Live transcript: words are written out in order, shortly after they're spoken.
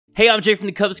Hey, I'm Jay from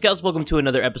the Kubz Scouts. Welcome to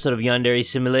another episode of Yandere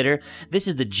Simulator. This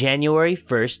is the January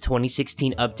 1st,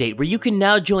 2016 update where you can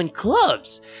now join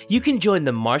clubs. You can join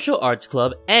the Martial Arts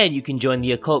Club and you can join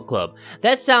the Occult Club.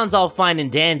 That sounds all fine and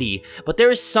dandy, but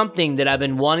there is something that I've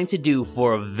been wanting to do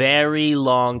for a very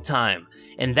long time,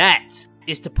 and that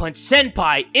is to punch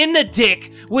Senpai in the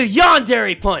dick with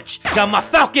Yandere Punch. Got my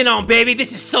Falcon on, baby.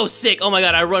 This is so sick. Oh my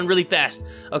god, I run really fast.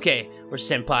 Okay, where's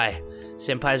Senpai?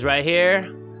 Senpai's right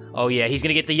here. Oh yeah, he's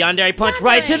gonna get the Yandere Punch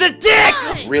right to the dick!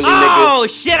 Really, oh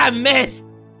shit, I missed!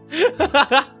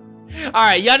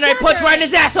 Alright, Yandere Punch right in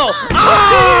his asshole!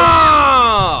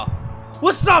 Oh!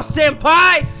 What's up,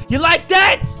 Senpai? You like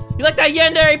that? You like that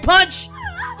Yandere Punch?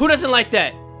 Who doesn't like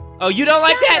that? Oh, you don't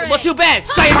like that? Well, too bad.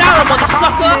 Sayonara,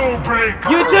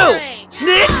 motherfucker! You too!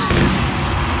 Snitch!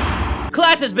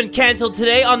 Class has been canceled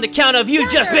today on the count of you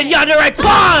just been Yandere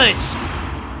Punched!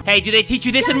 Hey, do they teach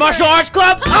you this in Martial Arts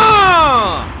Club?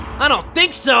 Oh! I don't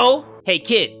think so! Hey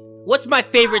kid, what's my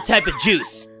favorite type of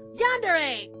juice?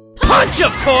 Yandere! Punch,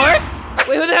 of course!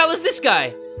 Wait, who the hell is this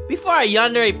guy? Before I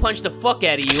Yandere punch the fuck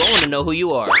out of you, I wanna know who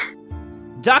you are.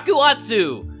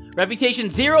 Dakuatsu!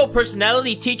 Reputation 0,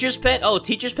 personality, teacher's pet. Oh,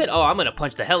 teacher's pet? Oh, I'm gonna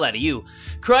punch the hell out of you.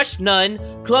 Crush, none.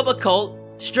 Club occult.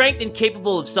 Strength and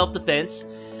capable of self-defense.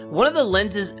 One of the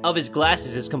lenses of his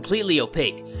glasses is completely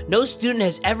opaque. No student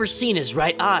has ever seen his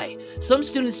right eye. Some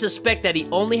students suspect that he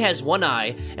only has one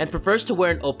eye and prefers to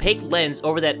wear an opaque lens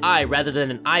over that eye rather than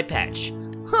an eye patch.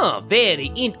 Huh,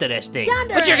 very interesting.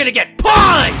 Yandere. But you're gonna get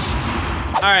punched!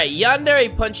 Alright,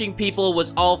 Yandere punching people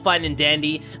was all fine and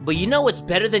dandy, but you know what's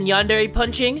better than Yandere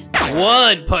punching?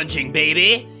 One punching,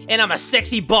 baby! And I'm a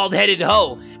sexy bald-headed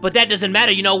hoe. But that doesn't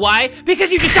matter, you know why? Because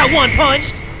you just got one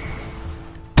punched!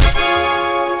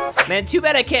 Man, too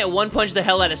bad I can't one-punch the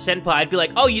hell out of Senpai. I'd be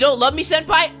like, oh, you don't love me,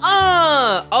 Senpai?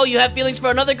 Oh, you have feelings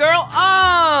for another girl?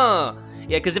 Yeah,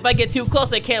 because if I get too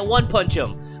close, I can't one-punch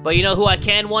him. But you know who I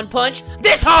can one-punch?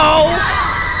 This hoe!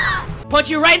 Punch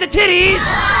you right in the titties!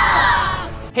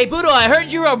 Hey, Budo, I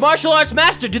heard you're a martial arts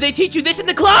master. Do they teach you this in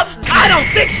the club? I don't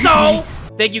think so!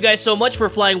 Thank you guys so much for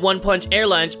flying One Punch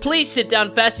Airlines. Please sit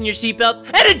down, fasten your seatbelts,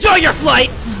 and enjoy your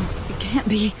flight! It can't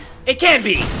be. It can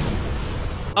be!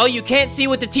 Oh, you can't see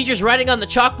what the teacher's writing on the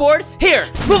chalkboard? Here,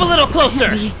 move a little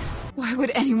closer! Why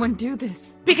would anyone do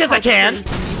this? Because I can!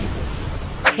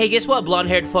 Hey, guess what,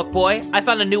 blonde-haired fuckboy? I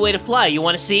found a new way to fly. You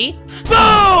wanna see?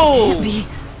 Boom!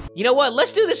 You know what?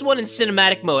 Let's do this one in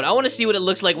cinematic mode. I wanna see what it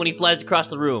looks like when he flies across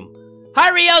the room.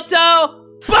 Hi,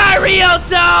 Ryoto! Bye,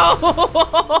 Ryoto!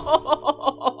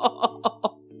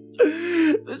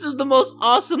 This is the most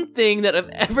awesome thing that I've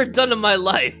ever done in my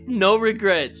life. No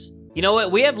regrets. You know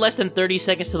what? We have less than 30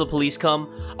 seconds till the police come.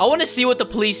 I want to see what the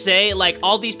police say. Like,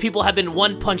 all these people have been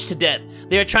one-punched to death.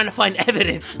 They are trying to find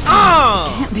evidence.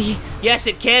 Oh! It can't be. Yes,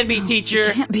 it can be, teacher.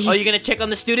 It can't be. Oh, you gonna check on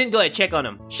the student? Go ahead, check on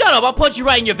him. Shut up! I'll punch you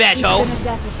right in your vag, ho! There's been a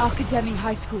death at Academy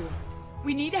High School.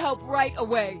 We need help right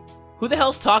away. Who the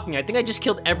hell's talking? I think I just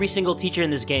killed every single teacher in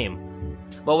this game.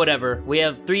 But whatever. We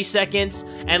have 3 seconds,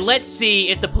 and let's see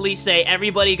if the police say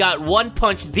everybody got one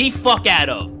punch the fuck out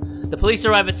of. The police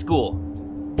arrive at school.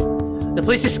 The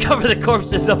police discover the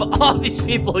corpses of all these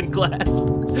people in class.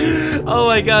 Oh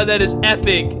my god, that is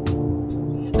epic.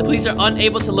 The police are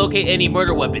unable to locate any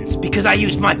murder weapons because I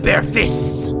used my bare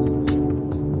fists.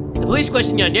 The police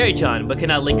question Yandere-chan, but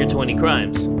cannot link her to any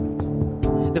crimes.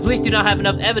 The police do not have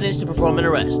enough evidence to perform an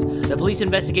arrest. The police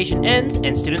investigation ends,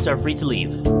 and students are free to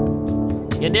leave.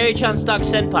 Yandere-chan stalks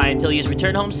Senpai until he is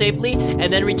returned home safely, and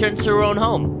then returns to her own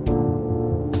home.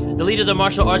 The leader of the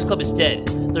martial arts club is dead.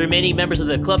 The remaining members of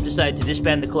the club decide to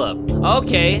disband the club.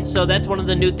 Okay, so that's one of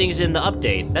the new things in the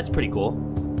update. That's pretty cool.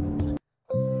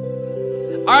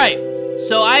 Alright,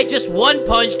 so I just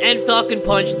one-punched and Falcon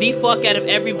punched the fuck out of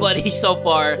everybody so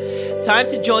far. Time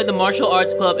to join the martial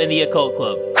arts club and the occult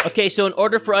club. Okay, so in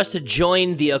order for us to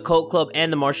join the occult club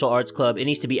and the martial arts club, it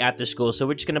needs to be after school, so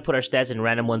we're just gonna put our stats in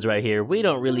random ones right here. We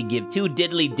don't really give two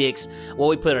diddly dicks what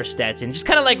we put our stats in. Just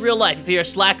kind of like real life. If you're a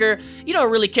slacker, you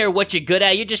don't really care what you're good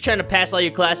at. You're just trying to pass all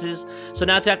your classes. So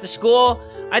now it's after school.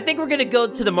 I think we're gonna go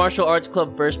to the martial arts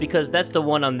club first because that's the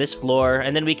one on this floor,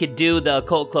 and then we could do the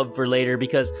occult club for later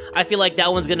because I feel like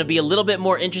that one's gonna be a little bit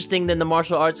more interesting than the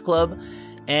martial arts club.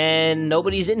 And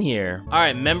nobody's in here.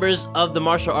 Alright, members of the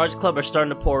martial arts club are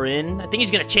starting to pour in. I think he's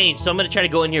gonna change, so I'm gonna try to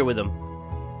go in here with him.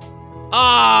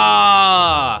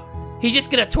 Ah! He's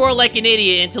just gonna twirl like an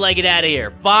idiot until I get out of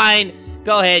here. Fine.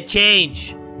 Go ahead,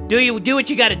 change. Do what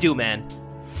you gotta do, man.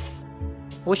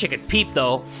 I wish I could peep,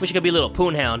 though. Wish I could be a little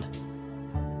poonhound.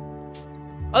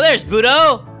 Oh, there's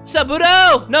Budo! What's up,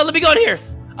 Budo? No, let me go in here.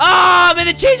 Ah, I'm in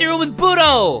the changing room with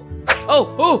Budo!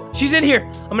 Oh, she's in here.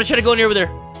 I'm gonna try to go in here with her.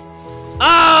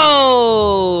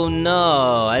 Oh,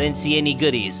 didn't see any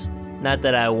goodies. Not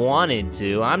that I wanted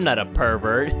to. I'm not a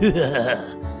pervert.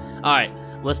 Alright,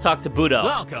 let's talk to Budo.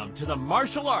 Welcome to the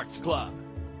Martial Arts Club.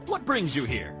 What brings you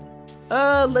here?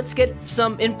 Let's get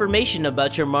some information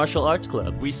about your martial arts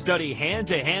club. We study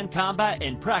hand-to-hand combat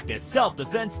and practice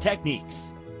self-defense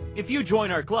techniques. If you join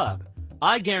our club,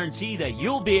 I guarantee that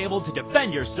you'll be able to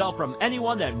defend yourself from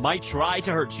anyone that might try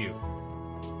to hurt you.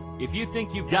 If you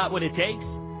think you've got what it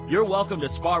takes, you're welcome to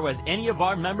spar with any of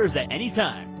our members at any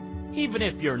time, even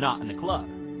if you're not in the club.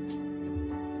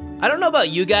 I don't know about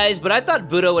you guys, but I thought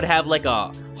Budo would have like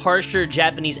a harsher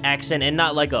Japanese accent and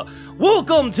not like a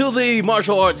 "Welcome to the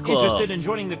martial arts club." Interested in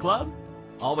joining the club?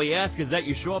 All we ask is that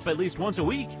you show up at least once a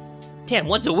week. Damn,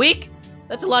 once a week?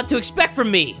 That's a lot to expect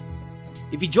from me.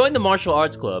 If you join the martial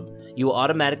arts club, you will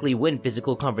automatically win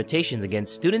physical confrontations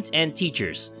against students and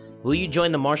teachers. Will you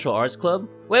join the martial arts club?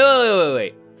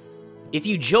 Wait. If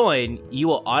you join, you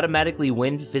will automatically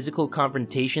win physical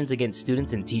confrontations against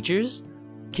students and teachers?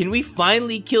 Can we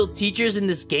finally kill teachers in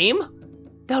this game?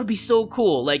 That would be so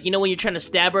cool. Like, you know when you're trying to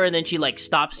stab her and then she like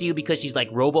stops you because she's like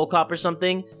RoboCop or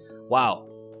something? Wow.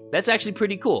 That's actually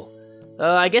pretty cool.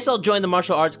 I guess I'll join the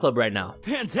martial arts club right now.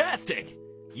 Fantastic!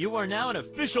 You are now an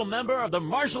official member of the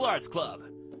Martial Arts Club.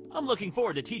 I'm looking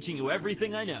forward to teaching you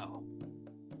everything I know.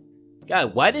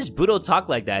 God, why does Budo talk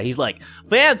like that? He's like,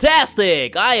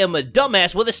 fantastic! I am a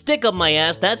dumbass with a stick up my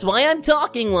ass. That's why I'm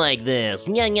talking like this.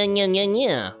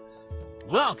 Yeah.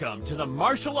 Welcome to the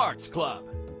Martial Arts Club.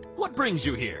 What brings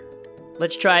you here?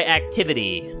 Let's try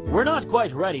activity. We're not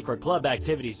quite ready for club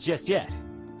activities just yet.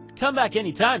 Come back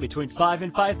anytime between 5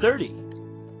 and 5:30.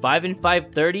 5 and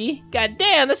 5:30? God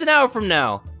damn, that's an hour from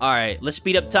now. Alright, let's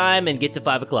speed up time and get to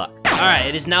 5 o'clock. Alright,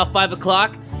 it is now 5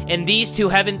 o'clock, and these two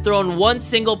haven't thrown one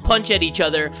single punch at each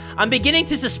other. I'm beginning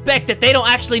to suspect that they don't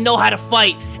actually know how to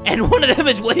fight, and one of them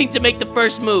is waiting to make the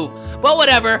first move. But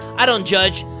whatever, I don't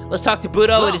judge. Let's talk to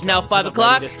Budo. It is now 5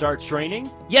 o'clock. Ready to start training?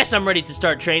 Yes, I'm ready to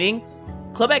start training.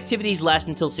 Club activities last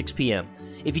until 6 p.m.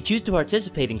 If you choose to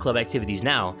participate in club activities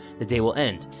now, the day will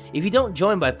end. If you don't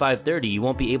join by 5:30, you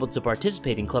won't be able to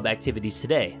participate in club activities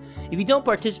today. If you don't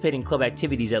participate in club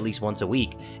activities at least once a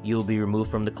week, you will be removed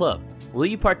from the club. Will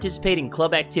you participate in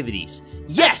club activities?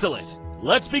 Yes! Excellent!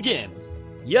 Let's begin!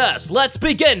 Yes, let's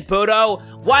begin, Budo!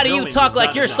 Why do you Filming talk is like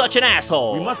not you're enough. such an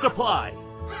asshole? We must apply.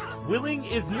 Willing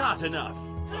is not enough.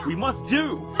 We must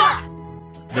do.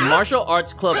 The martial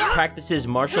arts club practices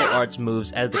martial arts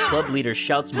moves as the club leader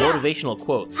shouts motivational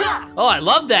quotes. Oh, I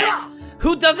love that!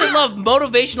 Who doesn't love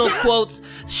motivational quotes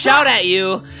shout at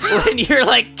you when you're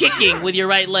like kicking with your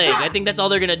right leg? I think that's all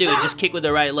they're gonna do, is just kick with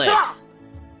their right leg.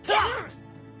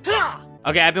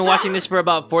 Okay, I've been watching this for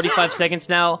about 45 seconds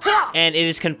now, and it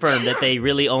is confirmed that they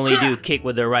really only do kick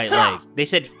with their right leg. They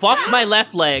said, fuck my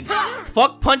left leg,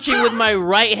 fuck punching with my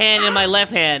right hand and my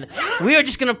left hand. We are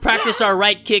just gonna practice our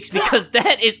right kicks because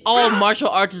that is all martial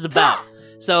arts is about.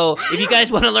 So, if you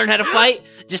guys want to learn how to fight,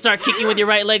 just start kicking with your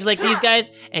right legs like these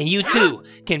guys, and you too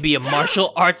can be a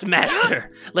martial arts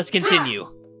master. Let's continue.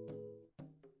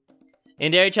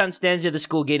 Yandere-chan stands near the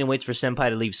school gate and waits for Senpai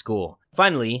to leave school.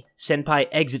 Finally, Senpai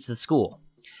exits the school.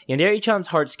 Yandere-chan's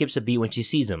heart skips a beat when she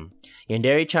sees him.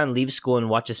 Yandere-chan leaves school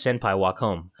and watches Senpai walk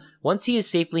home. Once he is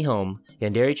safely home,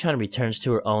 Yandere-chan returns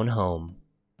to her own home.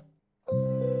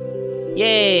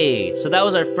 Yay! So that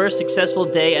was our first successful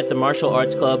day at the martial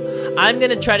arts club. I'm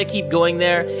gonna try to keep going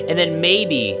there, and then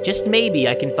maybe, just maybe,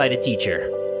 I can fight a teacher.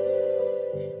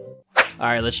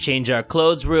 Alright, let's change our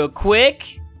clothes real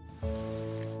quick.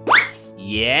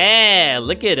 Yeah,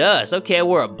 look at us. Okay, I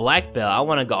wore a black belt. I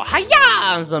want to go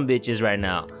hi-ya on some bitches right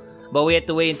now. But we have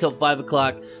to wait until 5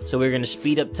 o'clock, so we're going to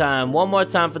speed up time one more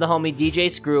time for the homie DJ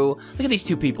Screw. Look at these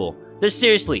two people. They're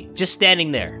seriously just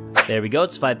standing there. There we go.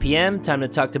 It's 5 p.m. Time to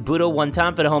talk to Budo one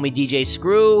time for the homie DJ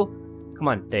Screw. Come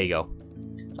on. There you go.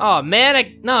 Oh,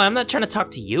 man. No, I'm not trying to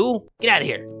talk to you. Get out of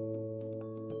here.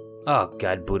 Oh,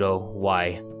 God, Budo.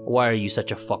 Why? Why are you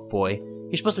such a fuckboy?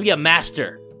 You're supposed to be a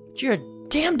master. But you're a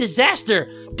damn disaster.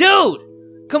 Dude!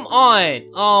 Come on.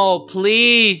 Oh,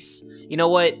 please. You know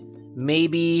what?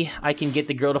 Maybe I can get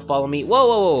the girl to follow me. Whoa,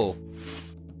 whoa, whoa.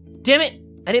 Damn it.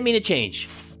 I didn't mean to change.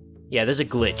 Yeah, there's a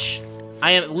glitch.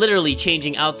 I am literally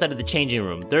changing outside of the changing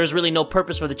room. There's really no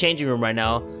purpose for the changing room right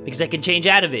now because I can change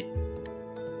out of it.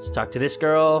 Let's talk to this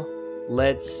girl.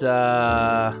 Let's,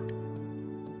 Damn,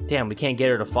 we can't get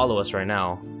her to follow us right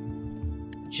now.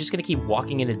 She's just gonna keep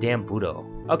walking into damn Budo.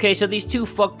 Okay, so these two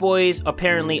fuckboys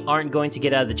apparently aren't going to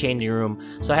get out of the changing room,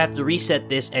 so I have to reset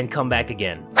this and come back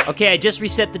again. Okay, I just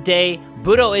reset the day.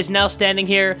 Budo is now standing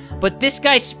here, but this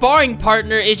guy's sparring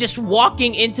partner is just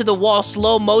walking into the wall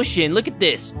slow motion. Look at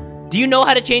this. Do you know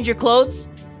how to change your clothes?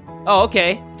 Oh,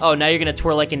 okay. Oh, now you're gonna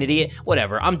twirl like an idiot?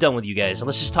 Whatever, I'm done with you guys.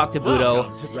 Let's just talk to Budo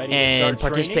and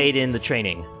participate in the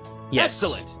training. Yes.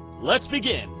 Excellent. Let's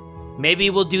begin. Maybe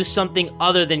we'll do something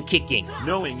other than kicking.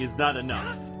 Knowing is not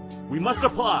enough. We must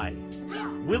apply.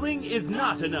 Willing is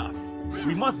not enough.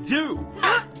 We must do.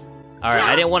 Alright,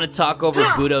 I didn't want to talk over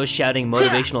Budo shouting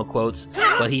motivational quotes,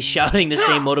 but he's shouting the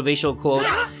same motivational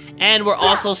quotes. And we're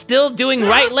also still doing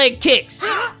right leg kicks.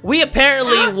 We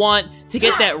apparently want to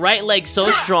get that right leg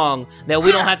so strong that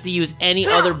we don't have to use any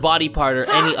other body part or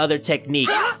any other technique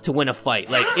to win a fight.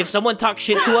 Like, if someone talks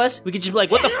shit to us, we could just be like,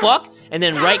 what the fuck? And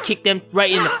then right kick them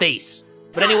right in the face.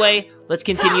 But anyway, let's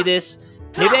continue this.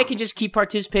 Maybe I can just keep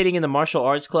participating in the martial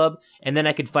arts club, and then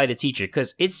I could fight a teacher,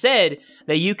 because it said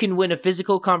that you can win a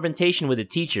physical confrontation with a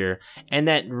teacher, and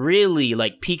that really,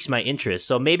 like, piques my interest.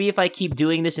 So maybe if I keep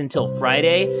doing this until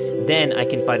Friday, then I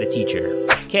can fight a teacher.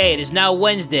 Okay, it is now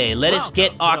Wednesday. Let us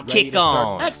get our kick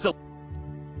on. Excellent.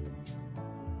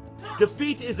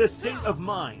 Defeat is a state of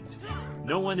mind.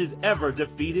 No one is ever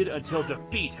defeated until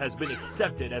defeat has been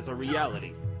accepted as a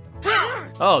reality.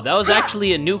 Oh, that was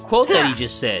actually a new quote that he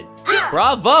just said.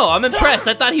 Bravo, I'm impressed.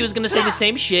 I thought he was gonna say the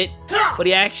same shit, but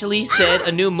he actually said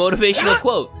a new motivational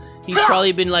quote. He's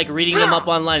probably been like reading them up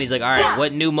online. He's like, alright,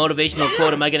 what new motivational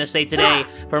quote am I gonna say today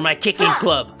for my kicking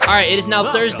club? Alright, it is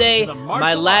now Thursday,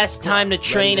 my last time to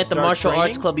train at the martial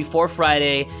arts club before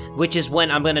Friday, which is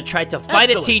when I'm gonna try to fight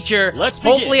a teacher.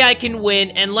 Hopefully I can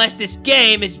win, unless this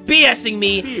game is BSing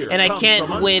me and I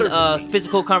can't win a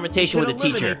physical confrontation with a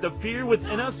teacher. The fear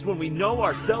within us when we know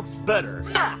ourselves better.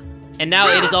 And now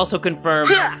it is also confirmed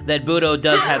that Budo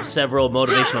does have several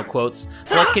motivational quotes.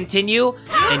 So let's continue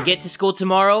and get to school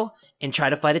tomorrow and try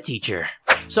to fight a teacher.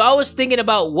 So I was thinking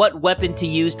about what weapon to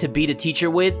use to beat a teacher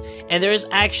with, and there's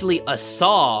actually a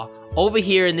saw over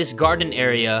here in this garden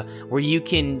area where you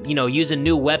can, you know, use a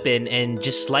new weapon and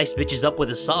just slice bitches up with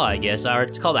a saw, I guess. Or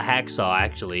it's called a hacksaw,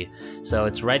 actually. So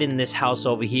it's right in this house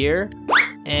over here.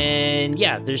 And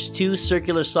yeah, there's two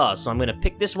circular saws. So I'm gonna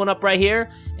pick this one up right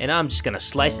here, and I'm just gonna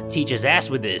slice the teacher's ass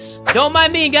with this. Don't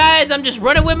mind me, guys, I'm just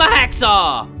running with my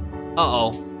hacksaw.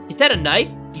 Uh-oh, is that a knife?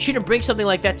 You shouldn't bring something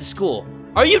like that to school.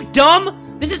 Are you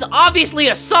dumb? This is obviously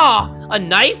a saw. A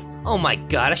knife? Oh my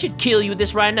god, I should kill you with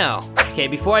this right now. Okay,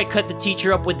 before I cut the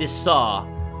teacher up with this saw,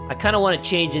 I kinda wanna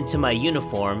change into my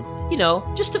uniform, you know,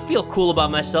 just to feel cool about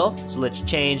myself. So let's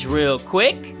change real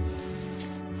quick.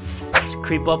 Let's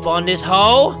creep up on this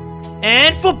hoe,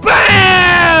 and for BAM!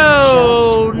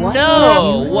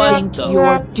 No, what the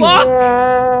fuck?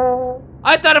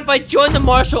 I thought if I joined the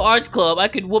martial arts club, I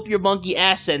could whoop your monkey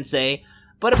ass, sensei.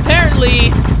 But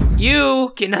apparently,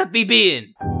 you cannot be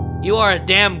beaten. You are a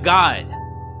damn god.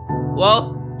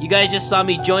 Well, you guys just saw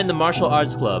me join the martial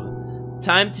arts club.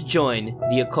 Time to join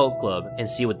the Occult Club and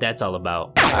see what that's all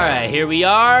about. Alright, here we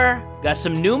are. Got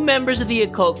some new members of the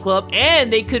Occult Club,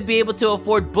 and they could be able to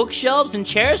afford bookshelves and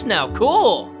chairs now.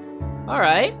 Cool!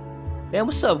 Alright. Man,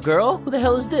 what's up, girl? Who the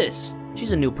hell is this?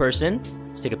 She's a new person.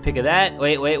 Let's take a pic of that.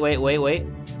 Wait.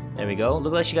 There we go.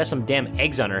 Look like she got some damn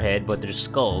eggs on her head, but they're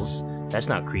skulls. That's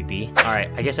not creepy. Alright,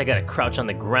 I guess I gotta crouch on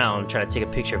the ground, try to take a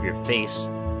picture of your face.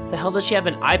 The hell does she have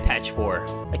an eye patch for?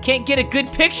 I can't get a good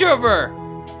picture of her!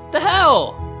 The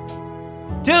hell?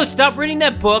 Dude, stop reading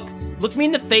that book. Look me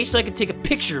in the face so I can take a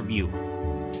picture of you.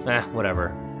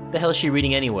 Whatever. The hell is she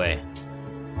reading anyway?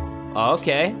 Oh,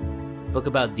 okay. Book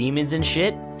about demons and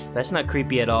shit? That's not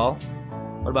creepy at all.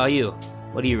 What about you?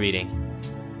 What are you reading?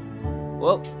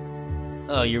 Whoa.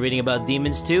 Oh, you're reading about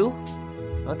demons too?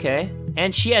 Okay.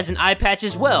 And she has an eye patch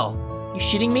as well. You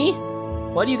shitting me?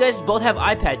 Why do you guys both have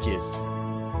eye patches?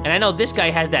 And I know this guy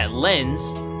has that lens,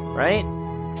 right?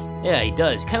 Yeah, he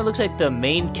does. Kind of looks like the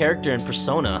main character in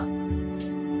Persona.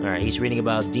 Alright, he's reading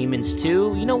about demons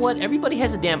too. You know what? Everybody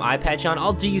has a damn eye patch on.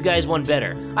 I'll do you guys one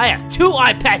better. I have 2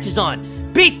 eye patches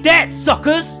on! Beat that,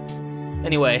 suckers!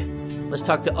 Anyway, let's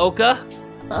talk to Oka.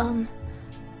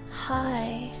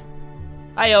 Hi.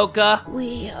 Hi, Oka.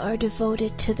 We are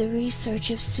devoted to the research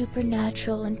of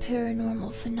supernatural and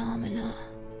paranormal phenomena.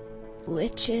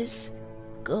 Witches,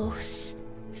 ghosts,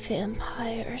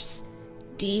 vampires,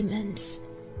 demons,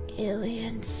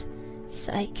 aliens,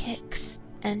 psychics,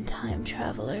 and time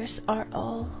travelers are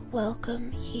all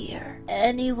welcome here.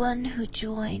 Anyone who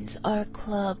joins our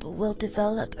club will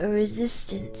develop a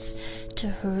resistance to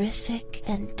horrific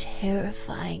and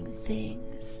terrifying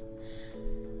things,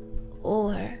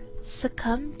 or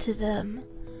succumb to them.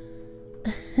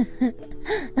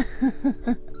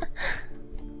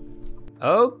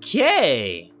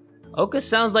 Okay. Oka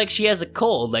sounds like she has a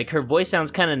cold, like her voice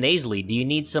sounds kind of nasally. Do you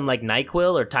need some like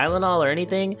NyQuil or Tylenol or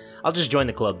anything? I'll just join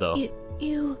the club though.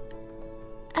 You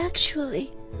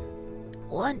actually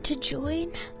want to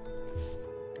join?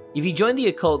 If you join the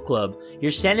Occult Club,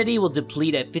 your sanity will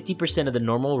deplete at 50% of the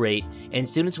normal rate, and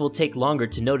students will take longer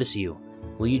to notice you.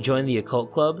 Will you join the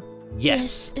Occult Club?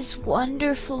 Yes. This is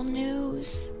wonderful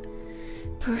news.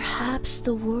 Perhaps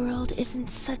the world isn't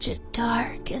such a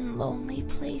dark and lonely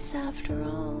place after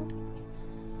all.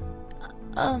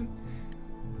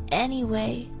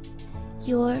 Anyway,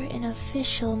 you're an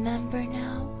official member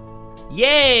now.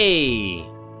 Yay!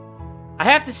 I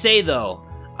have to say though,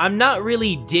 I'm not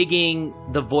really digging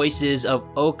the voices of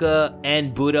Oka and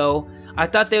Budo. I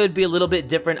thought they would be a little bit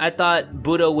different. I thought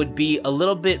Budo would be a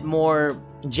little bit more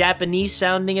Japanese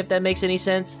sounding, if that makes any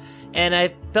sense. And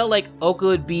I felt like Oka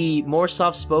would be more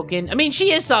soft-spoken. I mean,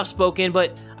 she is soft-spoken,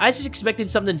 but I just expected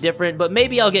something different, but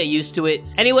maybe I'll get used to it.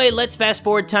 Anyway, let's fast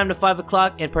forward time to 5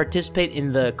 o'clock and participate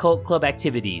in the Cult Club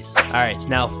activities. Alright, it's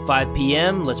now 5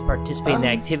 p.m. Let's participate in the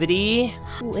activity.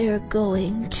 We're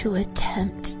going to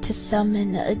attempt to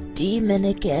summon a demon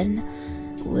again.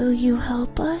 Will you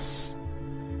help us?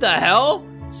 The hell?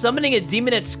 Summoning a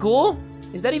demon at school?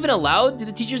 Is that even allowed? Do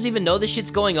the teachers even know this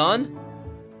shit's going on?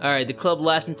 Alright, the club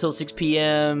lasts until 6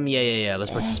 p.m. Yeah,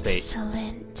 let's participate.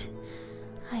 Excellent.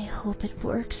 I hope it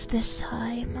works this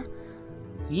time.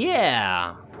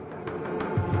 Yeah.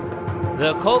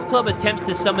 The Occult Club attempts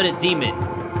to summon a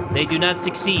demon. They do not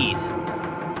succeed.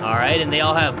 Alright, and they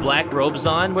all have black robes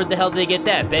on. Where the hell did they get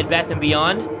that? Bed Bath &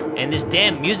 Beyond? And this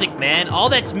damn music, man. All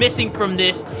that's missing from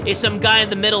this is some guy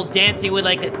in the middle dancing with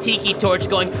like a tiki torch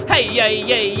going, hey, yeah,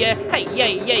 hey,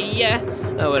 yeah.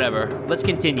 Oh, whatever. Let's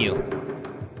continue.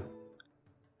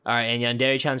 Alright, and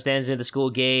Yandere-chan stands near the school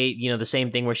gate. You know, the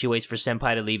same thing where she waits for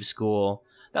Senpai to leave school.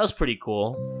 That was pretty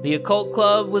cool. The Occult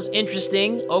Club was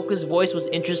interesting. Oka's voice was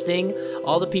interesting.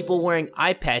 All the people wearing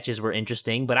eye patches were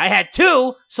interesting. But I had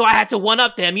 2, so I had to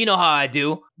one-up them. You know how I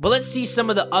do. But let's see some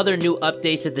of the other new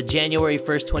updates that the January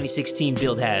 1st, 2016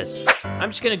 build has. I'm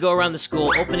just gonna go around the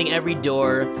school, opening every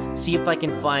door, see if I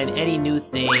can find any new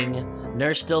thing.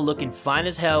 Nurse still looking fine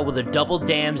as hell with her double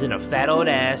dams and a fat old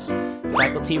ass.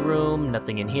 Faculty room,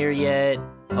 nothing in here yet.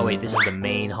 Oh wait, this is the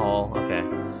main hall. Okay.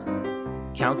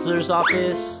 Counselor's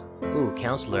office. Ooh,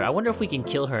 counselor. I wonder if we can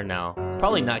kill her now.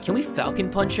 Probably not. Can we Falcon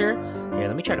punch her? Here,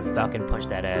 let me try to Falcon punch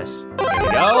that ass. There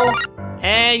we go.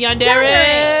 And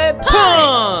Yandere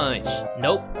punch!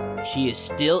 Nope. She is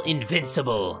still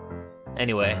invincible.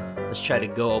 Anyway, let's try to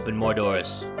go open more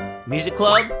doors. Music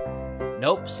club?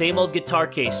 Nope, same old guitar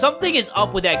case. Something is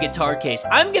up with that guitar case.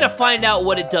 I'm gonna find out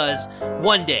what it does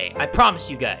one day. I promise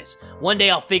you guys. One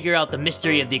day I'll figure out the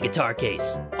mystery of the guitar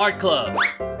case. Art club.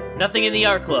 Nothing in the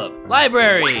art club.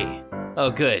 Library.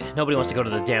 Oh, good. Nobody wants to go to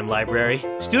the damn library.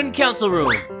 Student council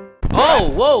room. Oh,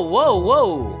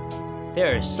 whoa.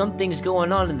 There are some things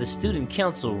going on in the student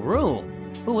council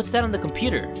room. Ooh, what's that on the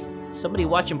computer? Somebody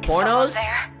watching pornos?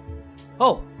 There?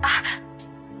 Oh.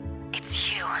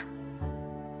 It's you.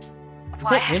 Is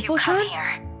Why that have you come Info-chan?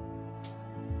 here?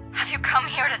 Have you come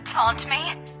here to taunt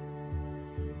me?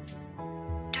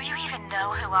 Do you even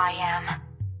know who I am?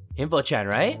 Info-chan,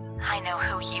 right? I know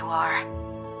who you are.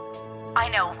 I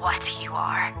know what you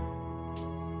are.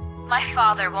 My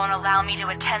father won't allow me to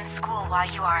attend school while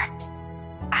you are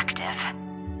active.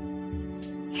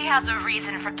 He has a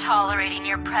reason for tolerating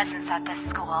your presence at this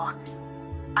school.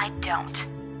 I don't.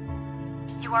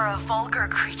 You are a vulgar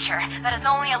creature that is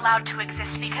only allowed to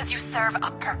exist because you serve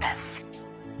a purpose.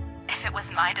 If it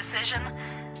was my decision,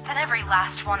 then every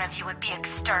last one of you would be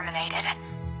exterminated.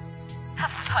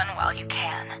 Have fun while you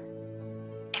can.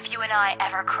 If you and I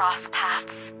ever cross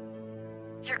paths,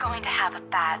 you're going to have a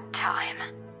bad time.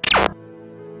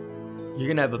 You're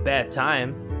gonna have a bad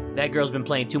time. That girl's been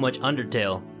playing too much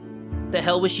Undertale. What the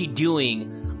hell was she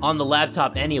doing on the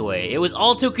laptop anyway? It was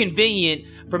all too convenient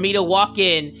for me to walk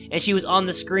in and she was on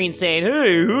the screen saying,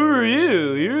 hey, who are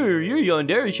you? You're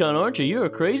Yandere-chan, aren't you? You're a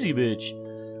crazy bitch.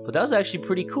 But that was actually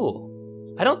pretty cool.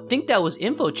 I don't think that was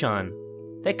Info-chan.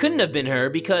 That couldn't have been her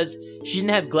because she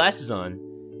didn't have glasses on.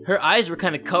 Her eyes were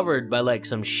kind of covered by like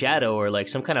some shadow or like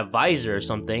some kind of visor or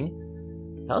something.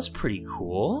 That was pretty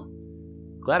cool.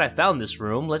 Glad I found this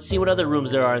room. Let's see what other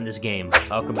rooms there are in this game.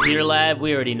 Oh, computer lab.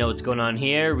 We already know what's going on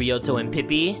here. Ryoto and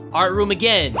Pippi. Art room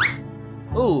again.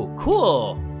 Ooh,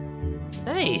 cool.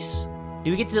 Nice. Do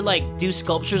we get to like do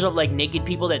sculptures of like naked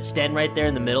people that stand right there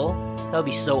in the middle? That would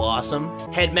be so awesome.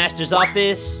 Headmaster's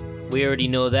office. We already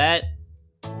know that.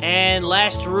 And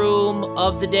last room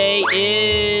of the day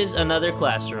is another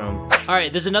classroom.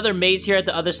 Alright, there's another maze here at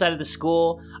the other side of the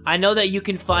school. I know that you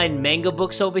can find manga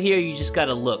books over here, you just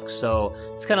gotta look. So,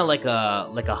 it's kind of like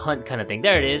a hunt kind of thing.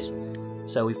 There it is.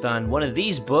 So we found one of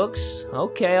these books.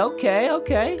 Okay.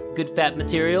 Good fat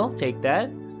material, take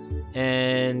that.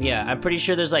 And yeah, I'm pretty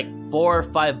sure there's like 4 or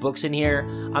 5 books in here.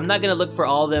 I'm not gonna look for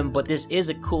all of them, but this is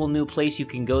a cool new place you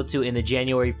can go to in the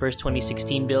January 1st,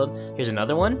 2016 build. Here's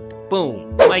another one.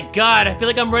 Boom. Oh my god, I feel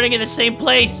like I'm running in the same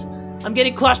place. I'm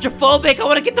getting claustrophobic. I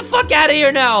want to get the fuck out of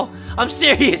here now. I'm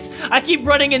serious. I keep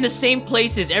running in the same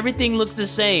places. Everything looks the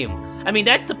same. I mean,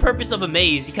 that's the purpose of a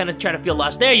maze. You kind of try to feel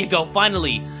lost. There you go,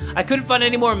 finally. I couldn't find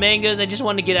any more mangas. I just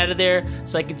wanted to get out of there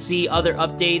so I could see other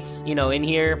updates, you know, in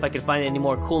here. If I could find any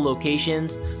more cool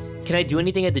locations. Can I do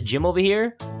anything at the gym over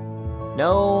here?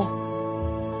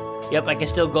 No. Yep, I can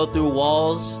still go through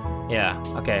walls. Yeah,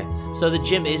 okay. So the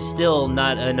gym is still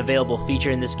not an available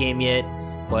feature in this game yet.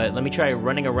 But let me try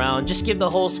running around. Just give the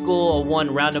whole school a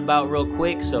 1 roundabout real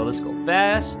quick. So let's go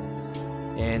fast.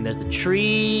 And there's the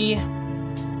tree.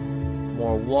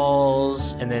 More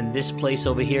walls. And then this place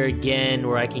over here again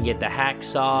where I can get the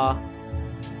hacksaw.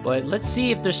 But let's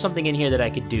see if there's something in here that I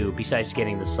could do besides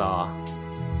getting the saw.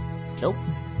 Nope.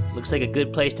 Looks like a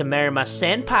good place to marry my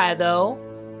senpai though.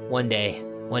 One day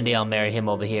I'll marry him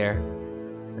over here.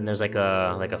 And there's like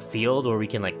a field where we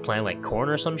can like plant like corn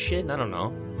or some shit. I don't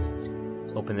know.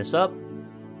 Let's open this up.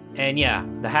 And yeah,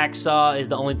 the hacksaw is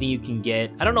the only thing you can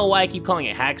get. I don't know why I keep calling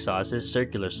it hacksaw. It says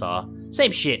circular saw.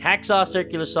 Same shit. Hacksaw,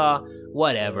 circular saw,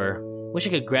 whatever. Wish I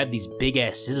could grab these big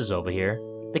ass scissors over here.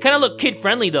 They kind of look kid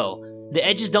friendly though. The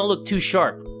edges don't look too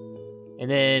sharp. And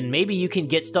then maybe you can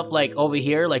get stuff like over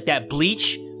here, like that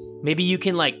bleach. Maybe you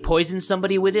can like poison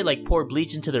somebody with it, like pour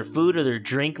bleach into their food or their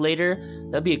drink later.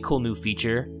 That'd be a cool new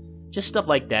feature. Just stuff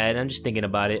like that. I'm just thinking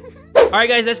about it. Alright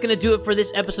guys, that's gonna do it for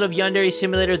this episode of Yandere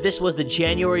Simulator. This was the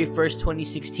January 1st,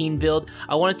 2016 build.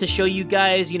 I wanted to show you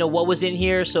guys, you know, what was in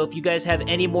here. So if you guys have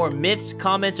any more myths,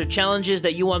 comments, or challenges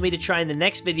that you want me to try in the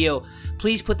next video,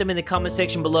 please put them in the comment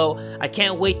section below. I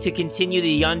can't wait to continue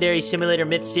the Yandere Simulator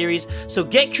myth series. So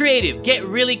get creative, get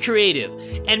really creative.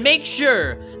 And make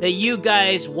sure that you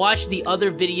guys watch the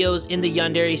other videos in the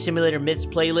Yandere Simulator myths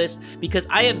playlist, because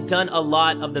I have done a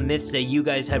lot of the myths that you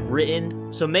guys have written.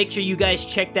 So make sure you guys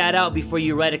check that out before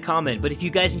you write a comment. But if you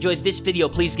guys enjoyed this video,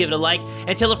 please give it a like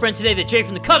and tell a friend today that Jay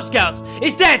from the Cub Scouts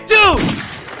is that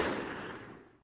dude!